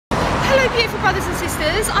Hello beautiful brothers and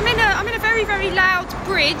sisters. I'm in a very, very loud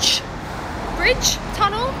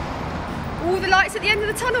tunnel. All the lights at the end of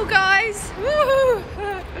the tunnel, guys. Woo!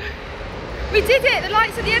 We did it, the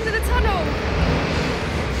lights at the end of the tunnel.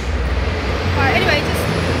 Right, anyway, just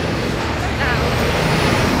loud.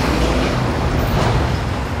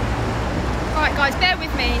 Right guys, bear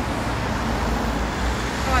with me.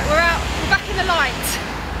 Right, we're back in the light.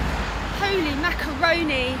 Holy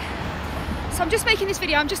macaroni. So I'm just making this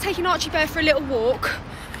video, I'm just taking Archie Bear for a little walk,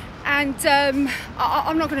 and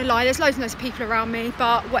I'm not going to lie, there's loads and loads of people around me,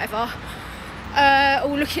 but whatever.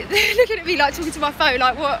 All looking at me like talking to my phone,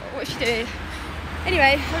 like what's she doing?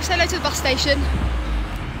 Anyway, I'll say hello to the bus station.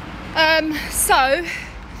 So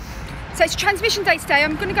it's a transmission day today.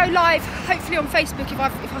 I'm going to go live, hopefully on Facebook if I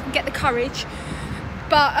can get the courage.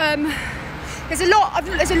 But there's a lot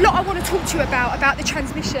I want to talk to you about the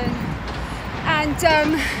transmission,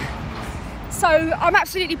 and so I'm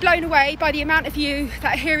absolutely blown away by the amount of you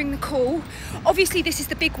that are hearing the call. Obviously this is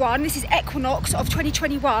the big one. This is Equinox of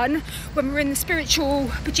 2021, when we're in the spiritual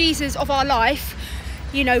bejesus of our life,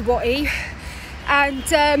 you know whaty. And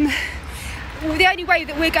well, the only way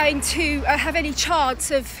that we're going to have any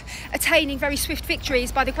chance of attaining very swift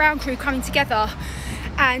victories by the ground crew coming together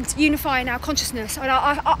and unifying our consciousness. And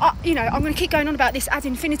you know, I'm going to keep going on about this ad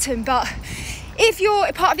infinitum, but if you're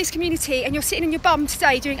a part of this community and you're sitting on your bum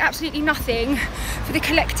today doing absolutely nothing for the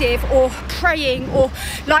collective, or praying, or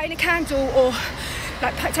lighting a candle, or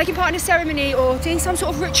like taking part in a ceremony, or doing some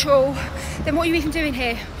sort of ritual, then what are you even doing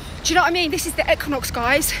here? Do you know what I mean? This is the equinox,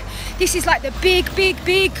 guys. This is like the big,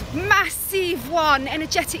 massive one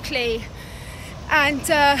energetically. And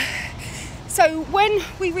so when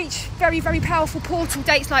we reach very, very powerful portal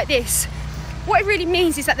dates like this, what it really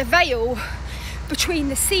means is that the veil between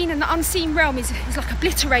the seen and the unseen realm is like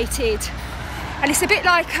obliterated. And it's a bit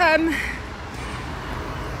like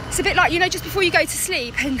you know, just before you go to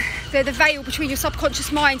sleep and the veil between your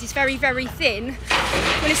subconscious mind is very, very thin.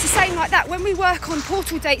 Well, it's the same like that. When we work on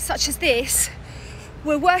portal dates such as this,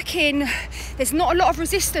 we're working, there's not a lot of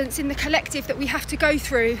resistance in the collective that we have to go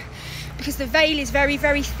through, because the veil is very,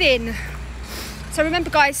 very thin. So remember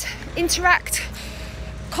guys, interact,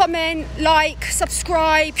 comment, like,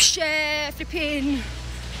 subscribe, share, flipping,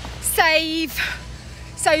 save,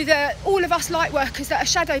 so that all of us light workers that are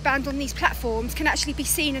shadow banned on these platforms can actually be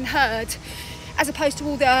seen and heard, as opposed to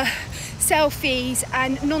all the selfies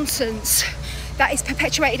and nonsense that is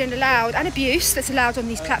perpetuated and allowed, and abuse that's allowed on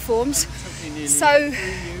these platforms. So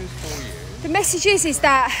the message is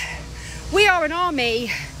that we are an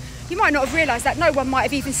army. You might not have realised that, no one might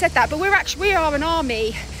have even said that, but we are an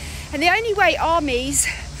army. And the only way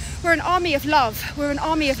we're an army of love, we're an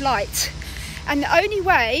army of light. And the only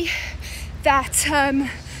way that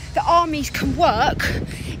the armies can work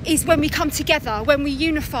is when we come together, when we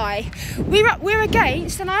unify. We're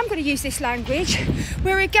against, and I'm going to use this language,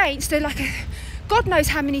 we're against like a God knows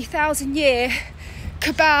how many thousand-year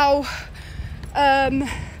cabal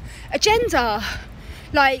agenda.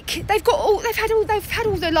 Like they've had all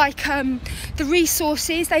the like the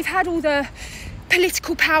resources, they've had all the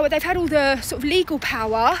political power, they've had all the sort of legal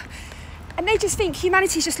power, and they just think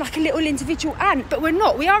humanity's just like a little individual ant. But we're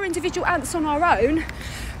not. We are individual ants on our own,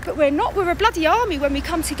 but we're not. We're a bloody army when we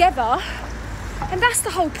come together, and that's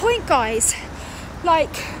the whole point, guys.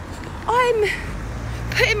 Like, I'm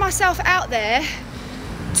putting myself out there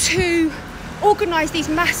to organise these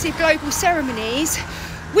massive global ceremonies,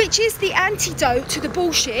 which is the antidote to the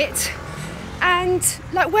bullshit. And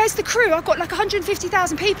like, where's the crew? I've got like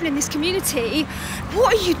 150,000 people in this community.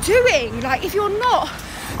 What are you doing? Like, if you're not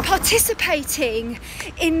participating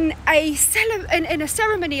in a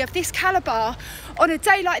ceremony of this calibre on a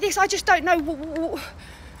day like this, I just don't know.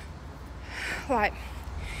 Right,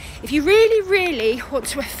 if you really want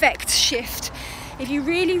to affect shift, if you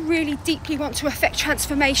really deeply want to affect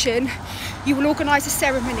transformation, you will organise a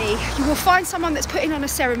ceremony. You will find someone that's putting on a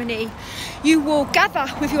ceremony. You will gather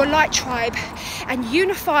with your light tribe and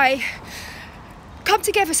unify, come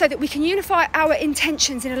together so that we can unify our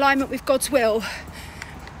intentions in alignment with God's will.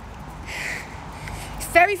 It's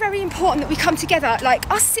very, very important that we come together. Like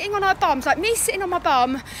us sitting on our bums, like me sitting on my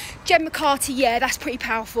bum, Jen McCarthy, yeah, that's pretty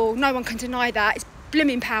powerful. No one can deny that. It's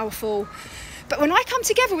blooming powerful. But when I come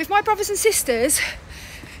together with my brothers and sisters,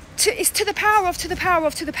 it's to the power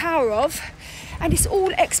of, and it's all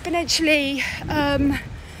exponentially,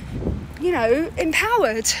 you know,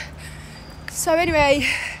 empowered. So anyway,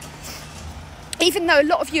 even though a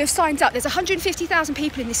lot of you have signed up, there's 150,000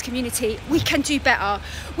 people in this community, we can do better.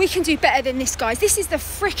 We can do better than this, guys. This is the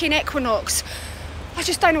freaking equinox. I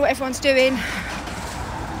just don't know what everyone's doing.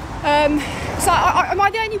 So am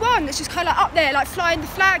I the only one that's just kind of up there, like flying the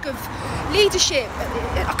flag of leadership?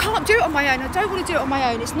 I can't do it on my own. I don't want to do it on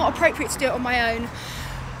my own. It's not appropriate to do it on my own.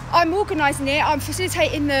 I'm organising it, I'm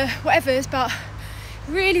facilitating the whatevers, but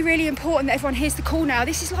really, really important that everyone hears the call now.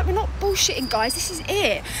 This is like, we're not bullshitting, guys. This is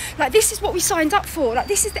it. Like, this is what we signed up for. Like,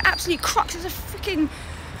 this is the absolute crux of the freaking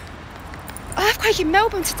earthquake in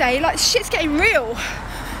Melbourne today. Like, shit's getting real.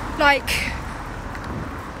 Like,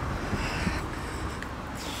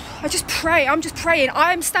 I just pray, I'm just praying.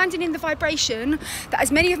 I am standing in the vibration that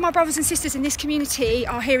as many of my brothers and sisters in this community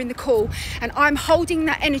are hearing the call, and I'm holding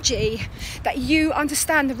that energy that you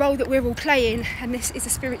understand the role that we're all playing, and this is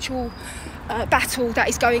a spiritual battle that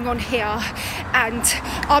is going on here. And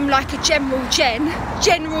I'm like a General Jen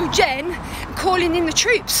calling in the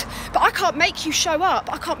troops, but I can't make you show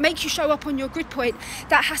up. I can't make you show up on your grid point.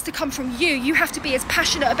 That has to come from you. You have to be as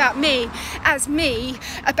passionate about me as me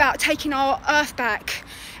about taking our earth back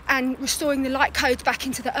and restoring the light code back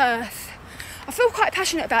into the earth. I feel quite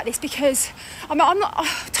passionate about this because I'm not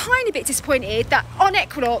a tiny bit disappointed that on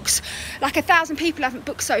Equinox, like 1,000 people haven't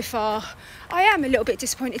booked so far. I am a little bit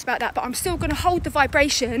disappointed about that, but I'm still going to hold the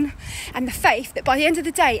vibration and the faith that by the end of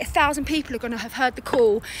the day, 1,000 people are going to have heard the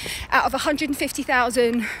call out of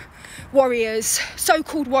 150,000 warriors,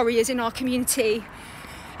 so-called warriors in our community.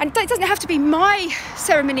 And it doesn't have to be my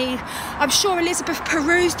ceremony. I'm sure Elizabeth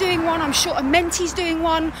Peru's doing one. I'm sure Amenti's doing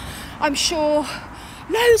one. I'm sure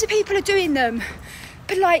loads of people are doing them.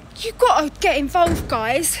 But like, you've got to get involved,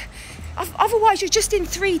 guys. Otherwise, you're just in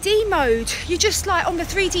 3D mode. You're just like on the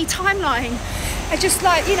 3D timeline. And just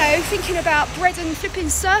like, you know, thinking about bread and flipping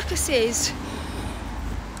circuses.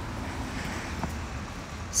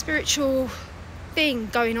 Spiritual thing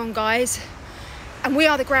going on, guys. And we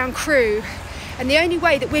are the ground crew. And the only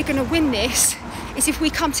way that we're going to win this is if we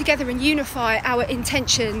come together and unify our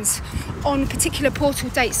intentions on particular portal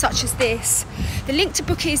dates such as this. The link to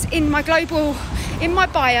book is in my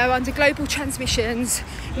bio under global transmissions.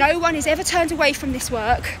 No one is ever turned away from this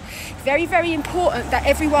work. Very, very important that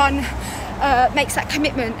everyone makes that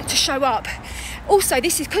commitment to show up. Also,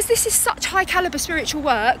 because this is such high caliber spiritual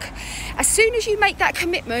work, as soon as you make that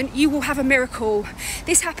commitment, you will have a miracle.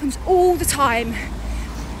 This happens all the time.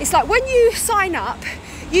 It's like when you sign up,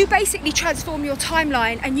 you basically transform your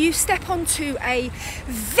timeline and you step onto a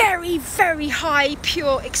very, very high,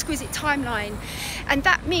 pure, exquisite timeline. And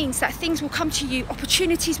that means that things will come to you,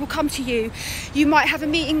 opportunities will come to you. You might have a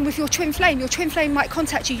meeting with your twin flame might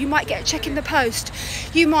contact you, you might get a check in the post.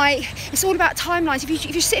 It's all about timelines. If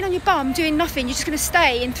you're sitting on your bum doing nothing, you're just gonna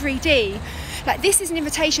stay in 3D. Like, this is an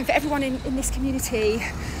invitation for everyone in this community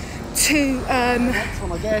to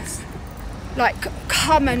like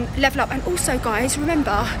come and level up. And also, guys,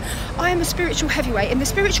 remember, I am a spiritual heavyweight. In the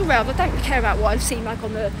spiritual realm, I don't really care about what I've seen like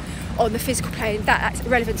on the physical plane. That's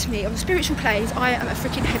irrelevant to me. On the spiritual planes, I am a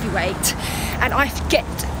freaking heavyweight, and I get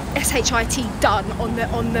SHIT done on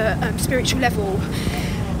the spiritual level.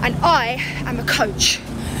 And I am a coach.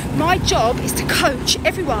 My job is to coach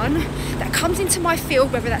everyone that comes into my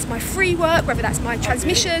field, whether that's my free work, whether that's my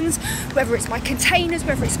transmissions, whether it's my containers,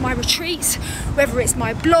 whether it's my retreats, whether it's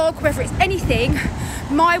my blog, whether it's anything.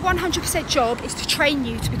 My 100% job is to train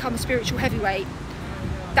you to become a spiritual heavyweight.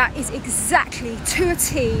 That is exactly to a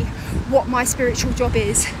T what my spiritual job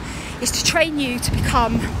is to train you to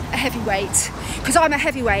become a heavyweight. Because I'm a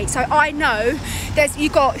heavyweight, so I know you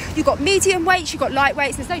got medium weights, you've got light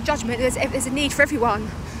weights. There's no judgment. There's a need for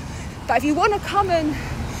everyone. But if you want to come and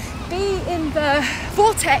be in the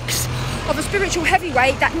vortex of a spiritual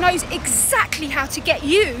heavyweight that knows exactly how to get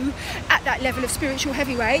you at that level of spiritual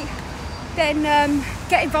heavyweight, then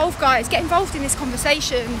get involved, guys. Get involved in this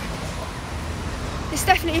conversation. It's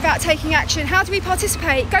definitely about taking action. How do we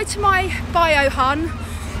participate? Go to my bio, hun,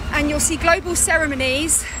 and you'll see global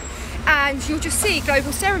ceremonies, and you'll just see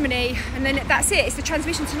global ceremony, and then that's it. It's the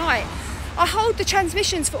transmission tonight. I hold the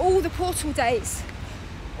transmissions for all the portal dates,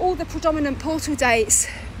 all the predominant portal dates.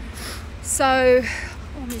 So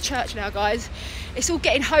I'm in church now, guys. It's all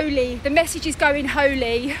getting holy. The message is going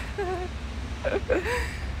holy.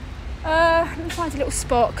 Let me find a little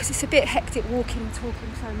spot because it's a bit hectic walking and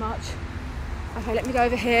talking so much. Okay, let me go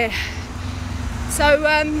over here. So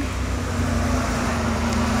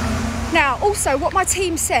now also what my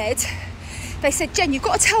team said, they said, Jen, you've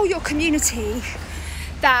got to tell your community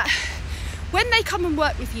that when they come and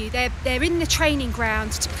work with you, they're in the training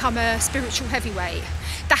ground to become a spiritual heavyweight.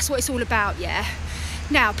 That's what it's all about, yeah?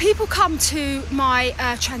 Now, people come to my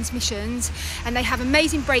transmissions and they have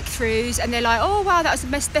amazing breakthroughs and they're like, oh wow, that was the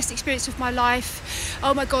best experience of my life.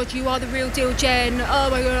 Oh my God, you are the real deal, Jen. Oh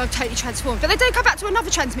my God, I've totally transformed. But they don't come back to another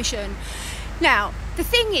transmission. Now, the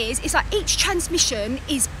thing is, it's like each transmission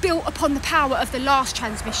is built upon the power of the last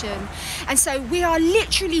transmission. And so we are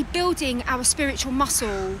literally building our spiritual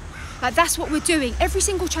muscle. Like, that's what we're doing. Every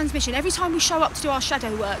single transmission, every time we show up to do our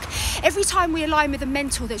shadow work, every time we align with a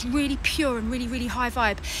mentor that's really pure and really, really high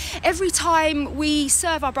vibe, every time we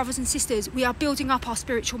serve our brothers and sisters, we are building up our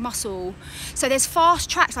spiritual muscle. So there's fast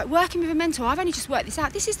tracks, like working with a mentor. I've only just worked this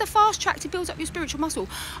out. This is the fast track to build up your spiritual muscle.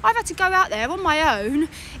 I've had to go out there on my own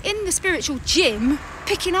in the spiritual gym,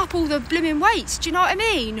 picking up all the blooming weights. Do you know what I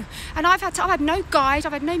mean? And I've had no guide,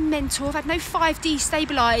 I've had no mentor, I've had no 5D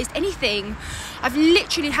stabilized anything. I've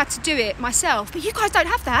literally had to do it myself. But you guys don't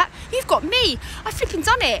have that. You've got me. I've flipping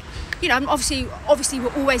done it. You know, obviously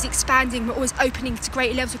we're always expanding, we're always opening to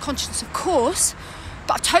greater levels of consciousness, of course,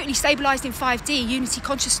 but I've totally stabilized in 5D, unity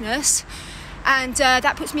consciousness, and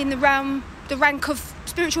that puts me in the rank of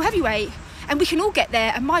spiritual heavyweight, and we can all get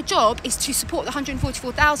there, and my job is to support the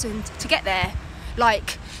 144,000 to get there.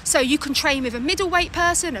 Like, so you can train with a middleweight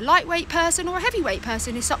person, a lightweight person, or a heavyweight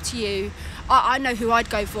person. It's up to you. I know who I'd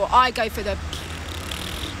go for. I go for the...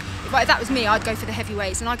 If that was me, I'd go for the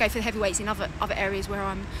heavyweights, and I go for the heavyweights in other areas where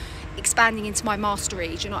I'm expanding into my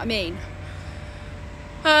mastery. Do you know what I mean?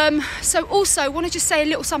 So also, want to just say a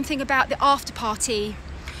little something about the after party.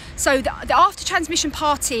 So the after transmission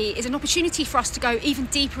party is an opportunity for us to go even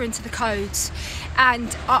deeper into the codes,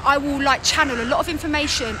 and I will like channel a lot of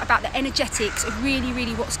information about the energetics of really,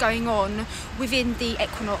 really what's going on within the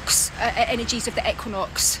equinox, energies of the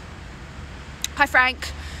equinox. Hi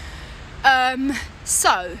Frank.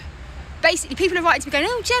 So basically people are writing to me going,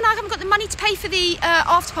 oh Jen, I haven't got the money to pay for the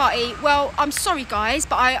after party. Well, I'm sorry guys,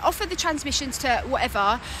 but I offer the transmissions to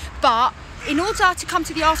whatever, but in order to come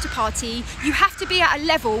to the after party, you have to be at a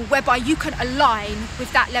level whereby you can align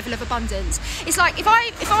with that level of abundance. It's like if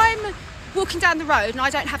I'm walking down the road and I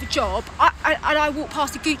don't have a job, and I walk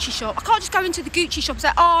past a Gucci shop, I can't just go into the Gucci shop and say,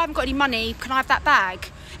 oh, I haven't got any money, can I have that bag?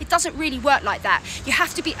 It doesn't really work like that. You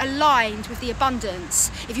have to be aligned with the abundance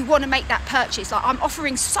if you want to make that purchase. Like, I'm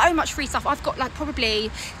offering so much free stuff. I've got like probably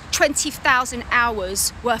 20,000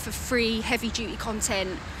 hours worth of free heavy duty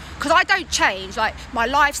content, because I don't change. Like, my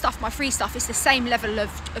live stuff, my free stuff is the same level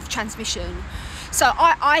of transmission. So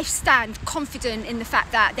I stand confident in the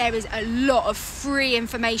fact that there is a lot of free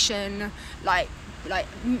information, like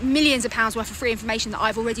millions of pounds worth of free information that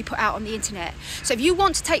I've already put out on the internet. So if you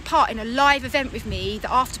want to take part in a live event with me,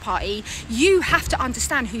 the after party, you have to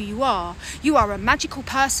understand who you are. You are a magical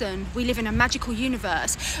person. We live in a magical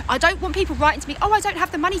universe. I don't want people writing to me, oh, I don't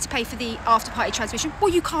have the money to pay for the after party transmission.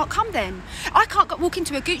 Well, you can't come then. I can't walk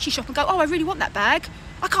into a Gucci shop and go, oh, I really want that bag.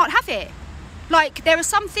 I can't have it. Like, there are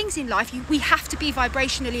some things in life we have to be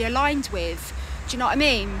vibrationally aligned with. Do you know what I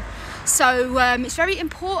mean? So it's very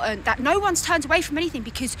important that no one's turned away from anything,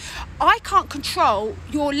 because I can't control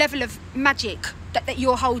your level of magic that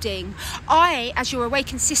you're holding. I, as your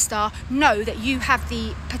awakened sister, know that you have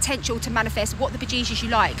the potential to manifest what the bejesus you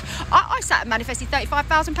like. I sat and manifested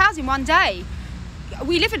 £35,000 in one day.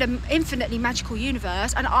 We live in an infinitely magical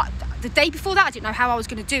universe, and the day before that I didn't know how I was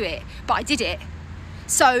going to do it, but I did it.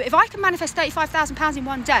 So if I can manifest £35,000 in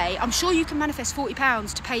one day, I'm sure you can manifest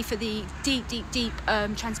 £40 to pay for the deep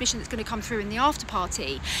transmission that's going to come through in the after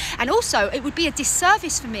party. And also, it would be a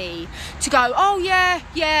disservice for me to go, oh yeah,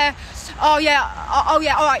 all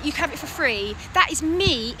right, you can have it for free. That is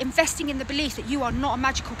me investing in the belief that you are not a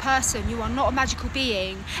magical person, you are not a magical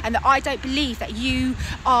being, and that I don't believe that you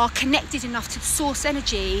are connected enough to source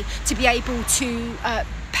energy to be able to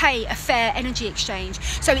pay a fair energy exchange.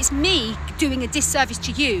 So it's me doing a disservice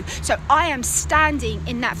to you. So I am standing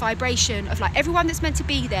in that vibration of like, everyone that's meant to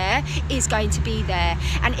be there is going to be there.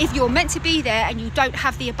 And if you're meant to be there and you don't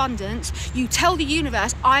have the abundance, you tell the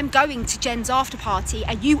universe, I'm going to Jen's after party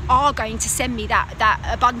and you are going to send me that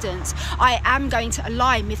abundance. I am going to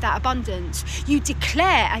align with that abundance. You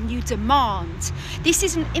declare and you demand. This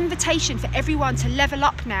is an invitation for everyone to level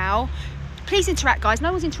up now. Please interact, guys.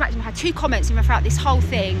 No one's interacting. I had 2 comments throughout this whole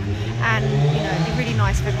thing, and you know, it'd be really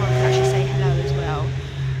nice if everyone could actually say hello as well.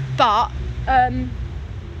 But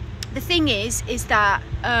the thing is that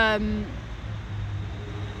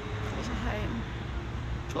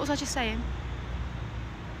what was I just saying?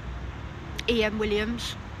 E.M.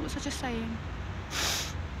 Williams. What was I just saying?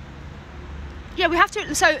 Yeah, we have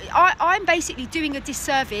to. So I'm basically doing a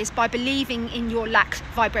disservice by believing in your lack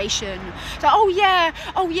vibration. So oh yeah,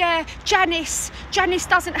 Janice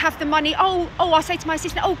doesn't have the money. Oh, I say to my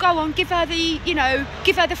assistant, oh, go on, give her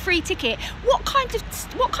the free ticket. What kind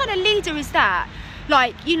of leader is that?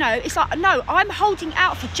 Like, you know, it's like, no, I'm holding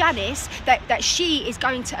out for Janice that she is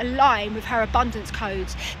going to align with her abundance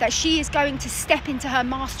codes, that she is going to step into her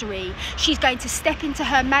mastery, she's going to step into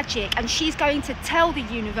her magic, and she's going to tell the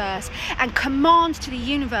universe and command to the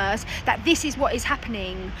universe that this is what is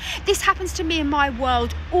happening. This happens to me in my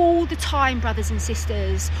world all the time, brothers and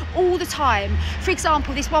sisters, all the time. For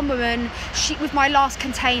example, this one woman, with my last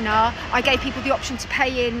container, I gave people the option to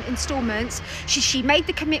pay in installments. She made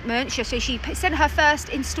the commitment, so she sent her first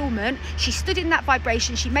installment, she stood in that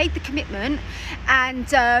vibration, she made the commitment, and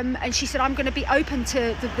she said, I'm going to be open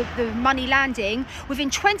to the money landing. Within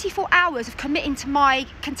 24 hours of committing to my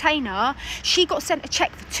container, she got sent a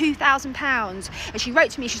cheque for £2,000, and she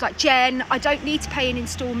wrote to me, she's like, Jen, I don't need to pay in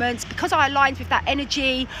installments because I aligned with that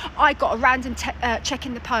energy. I got a random cheque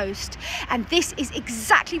in the post. And this is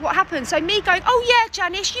exactly what happened. So me going, oh yeah,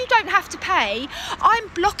 Janice, you don't have to pay, I'm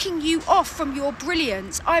blocking you off from your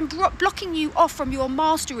brilliance, I'm blocking you off from your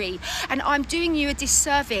mastery, and I'm doing you a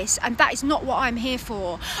disservice, and that is not what I'm here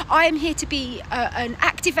for. I am here to be an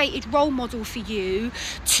activated role model for you,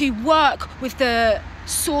 to work with the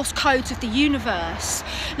source codes of the universe.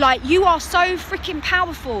 Like, you are so freaking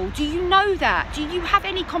powerful. Do you know that? Do you have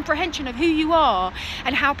any comprehension of who you are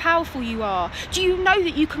and how powerful you are? Do you know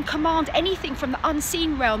that you can command anything from the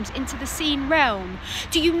unseen realms into the seen realm?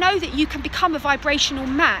 Do you know that you can become a vibrational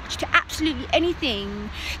match to absolutely anything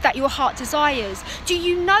that your heart desires? Do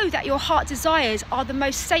you know that your heart desires are the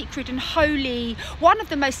most sacred and holy, one of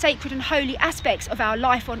the most sacred and holy aspects of our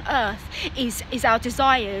life on earth is our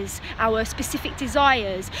desires, our specific desires.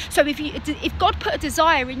 So if God put a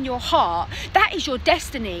desire in your heart, that is your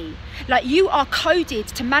destiny. Like, you are coded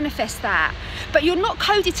to manifest that, but you're not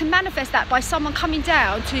coded to manifest that by someone coming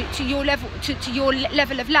down to your level, to your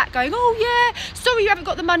level of lack, going, oh yeah, sorry you haven't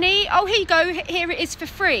got the money, oh here you go, here it is for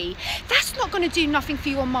free. That's not going to do nothing for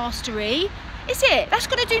your mastery, is it? That's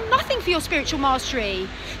going to do nothing for your spiritual mastery.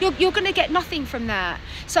 You're going to get nothing from that.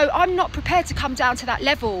 So I'm not prepared to come down to that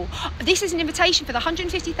level. This is an invitation for the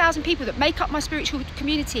 150,000 people that make up my spiritual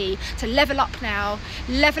community to level up now.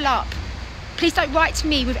 Level up. Please don't write to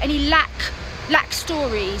me with any lack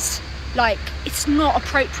stories. Like, it's not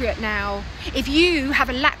appropriate now. If you have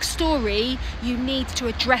a lack story, you need to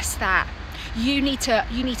address that. You need to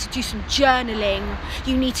do some journaling.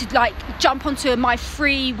 You need to, like, jump onto my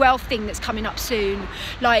free wealth thing that's coming up soon.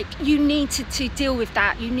 Like, you need to deal with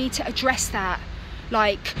that. You need to address that.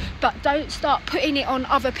 Like, but don't start putting it on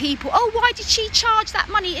other people. Oh, why did she charge that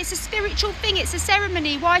money? It's a spiritual thing, it's a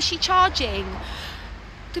ceremony, why is she charging?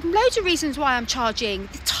 There are loads of reasons why I'm charging.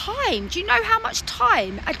 The time, do you know how much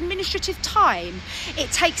time, administrative time,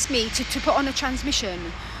 it takes me to put on a transmission,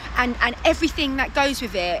 and everything that goes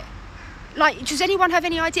with it? Like, does anyone have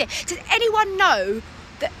any idea? Does anyone know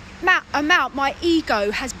the amount my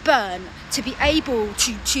ego has burned to be able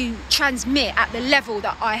to transmit at the level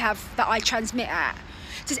that I transmit at?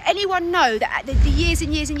 Does anyone know that the years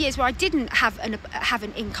and years and years where I didn't have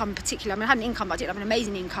an income particularly, I mean, I had an income, but I didn't have an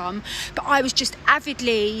amazing income, but I was just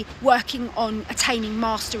avidly working on attaining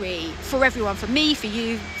mastery for everyone, for me, for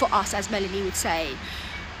you, for us, as Melanie would say,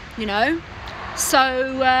 you know?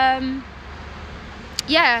 So,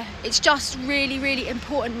 yeah, it's just really, really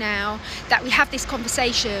important now that we have this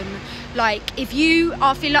conversation. Like, if you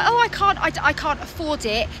are feeling like, oh, I can't afford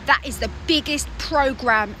it, that is the biggest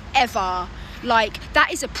program ever. Like,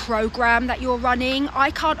 that is a program that you're running.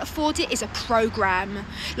 I can't afford it is a program.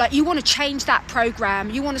 Like, you want to change that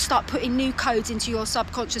program. You want to start putting new codes into your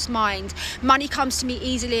subconscious mind. Money comes to me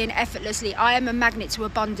easily and effortlessly. I am a magnet to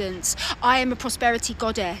abundance. I am a prosperity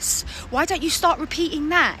goddess. Why don't you start repeating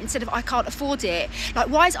that instead of I can't afford it? Like,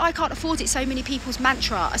 why is I can't afford it so many people's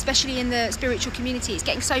mantra, especially in the spiritual community? It's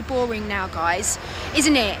getting so boring now, guys,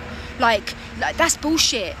 isn't it? Like that's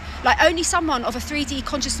bullshit. Like, only someone of a 3D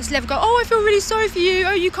consciousness level go, oh, I feel really sorry for you,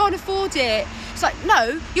 oh, you can't afford it. It's like,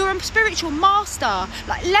 no, you're a spiritual master.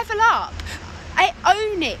 Like, level up.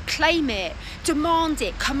 Own it, claim it, demand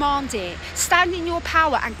it, command it. Stand in your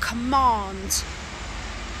power and command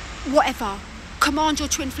whatever. Command your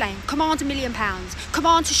twin flame, command £1 million,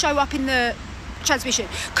 command to show up in the transmission,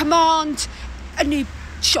 command a new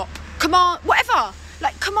shop, command whatever.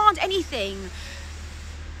 Like, command anything.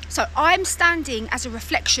 So I'm standing as a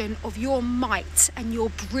reflection of your might and your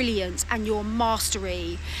brilliance and your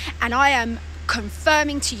mastery. And I am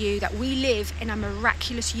confirming to you that we live in a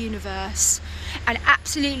miraculous universe. And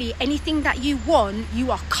absolutely anything that you want,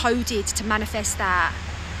 you are coded to manifest that.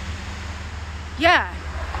 Yeah.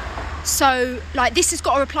 So like this has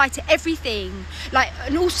got to apply to everything. Like,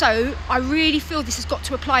 and also I really feel this has got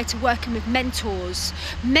to apply to working with mentors.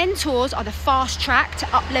 Mentors are the fast track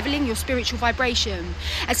to up leveling your spiritual vibration.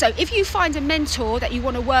 And so if you find a mentor that you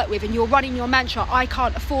want to work with and you're running your mantra, I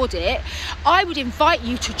can't afford it, I would invite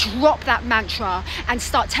you to drop that mantra and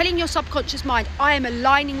start telling your subconscious mind, I am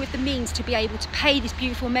aligning with the means to be able to pay this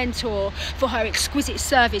beautiful mentor for her exquisite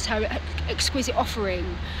service, her exquisite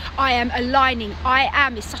offering. I am aligning. I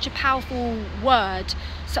am is such a powerful word,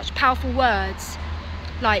 such powerful words.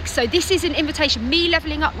 Like, so this is an invitation. Me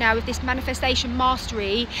leveling up now with this manifestation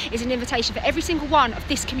mastery is an invitation for every single one of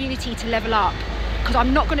this community to level up, because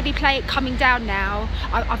I'm not going to be coming down now.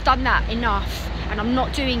 I've done that enough, and I'm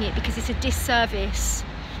not doing it because it's a disservice.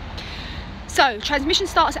 So transmission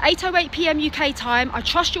starts at 8:08 p.m. UK time. I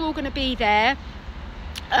trust you're all going to be there.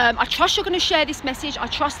 I trust you're going to share this message. I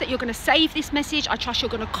trust that you're going to save this message. I trust you're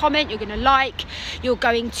going to comment, you're going to like, you're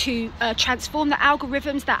going to transform the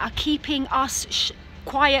algorithms that are keeping us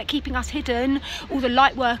quiet, keeping us hidden. All the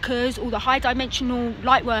light workers, all the high dimensional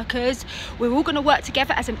light workers, we're all going to work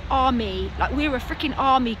together as an army. Like, we're a freaking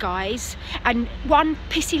army, guys, and one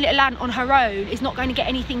pissy little ant on her own is not going to get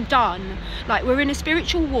anything done. Like, we're in a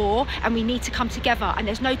spiritual war and we need to come together, and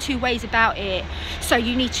there's no two ways about it. So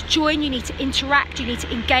you need to join, you need to interact, you need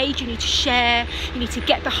to engage, you need to share, you need to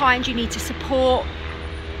get behind, you need to support,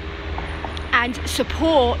 and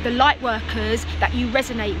support the light workers that you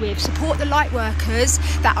resonate with. Support the light workers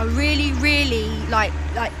that are really, really like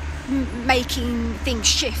making things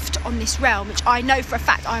shift on this realm, which I know for a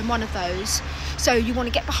fact I'm one of those. So you want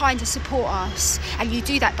to get behind and support us, and you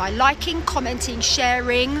do that by liking, commenting,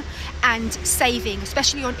 sharing and saving,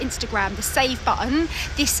 especially on Instagram. The save button,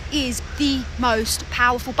 this is the most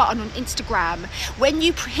powerful button on Instagram. When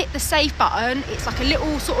you hit the save button, it's like a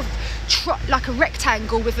little sort of like a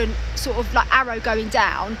rectangle with a sort of like arrow going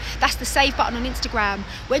down. That's the save button on Instagram.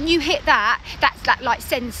 When you hit that, that like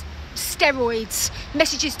sends steroids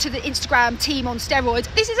messages to the Instagram team on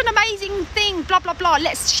steroids. This is an amazing thing, blah blah blah,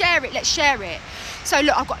 let's share it, let's share it. So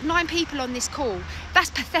look, I've got 9 people on this call. That's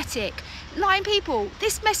pathetic. 9 people.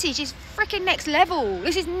 This message is freaking next level.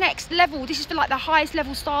 This is next level. This is for like the highest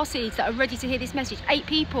level starseeds that are ready to hear this message. 8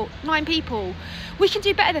 people, 9 people. We can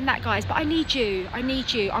do better than that, guys, but I need you. I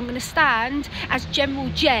need you. I'm going to stand as General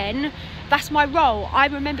Jen. That's my role. I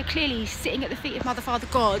remember clearly sitting at the feet of Mother, Father,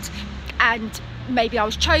 God, and maybe I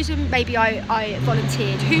was chosen, maybe I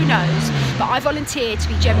volunteered, who knows, but I volunteered to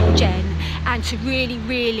be General Jen and to really,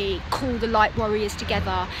 really call the light warriors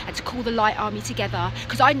together and to call the light army together,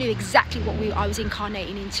 because I knew exactly what I was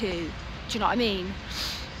incarnating into. Do you know what I mean?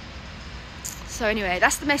 So anyway,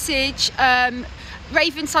 that's the message.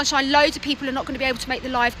 Raven, Sunshine, loads of people are not going to be able to make the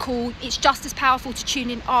live call. It's just as powerful to tune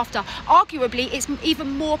in after. Arguably, it's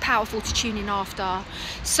even more powerful to tune in after.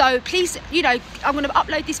 So please, you know, I'm going to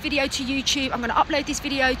upload this video to YouTube. I'm going to upload this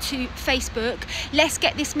video to Facebook. Let's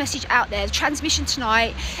get this message out there. The transmission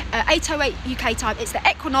tonight, 8:08 UK time. It's the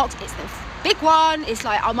equinox. It's the big one. It's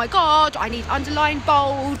like, oh my God, I need underlined,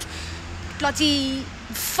 bold, bloody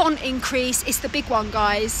font increase. It's the big one,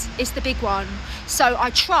 guys. It's the big one. So I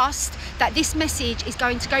trust that this message is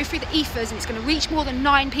going to go through the ethers and it's going to reach more than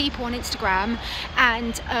 9 people on Instagram,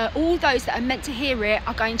 and all those that are meant to hear it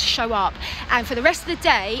are going to show up. And for the rest of the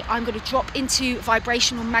day, I'm going to drop into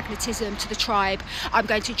vibrational magnetism to the tribe. I'm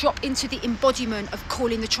going to drop into the embodiment of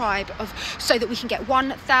calling the tribe, so that we can get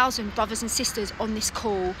 1,000 brothers and sisters on this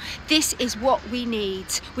call. This is what we need.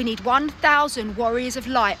 We need 1,000 warriors of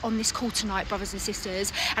light on this call tonight, brothers and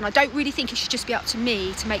sisters. And I don't really think it should just be up to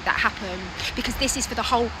me to make that happen, because this is for the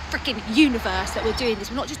whole freaking universe that we're doing this.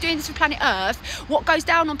 We're not just doing this for planet Earth. What goes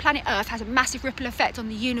down on planet Earth has a massive ripple effect on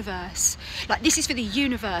the universe. Like, this is for the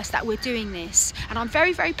universe that we're doing this, and I'm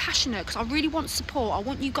very, very passionate because I really want support. I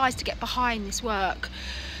want you guys to get behind this work.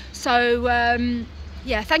 So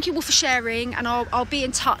yeah, thank you all for sharing, and I'll be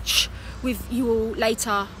in touch with you all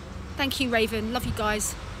later. Thank you, Raven. Love you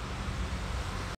guys.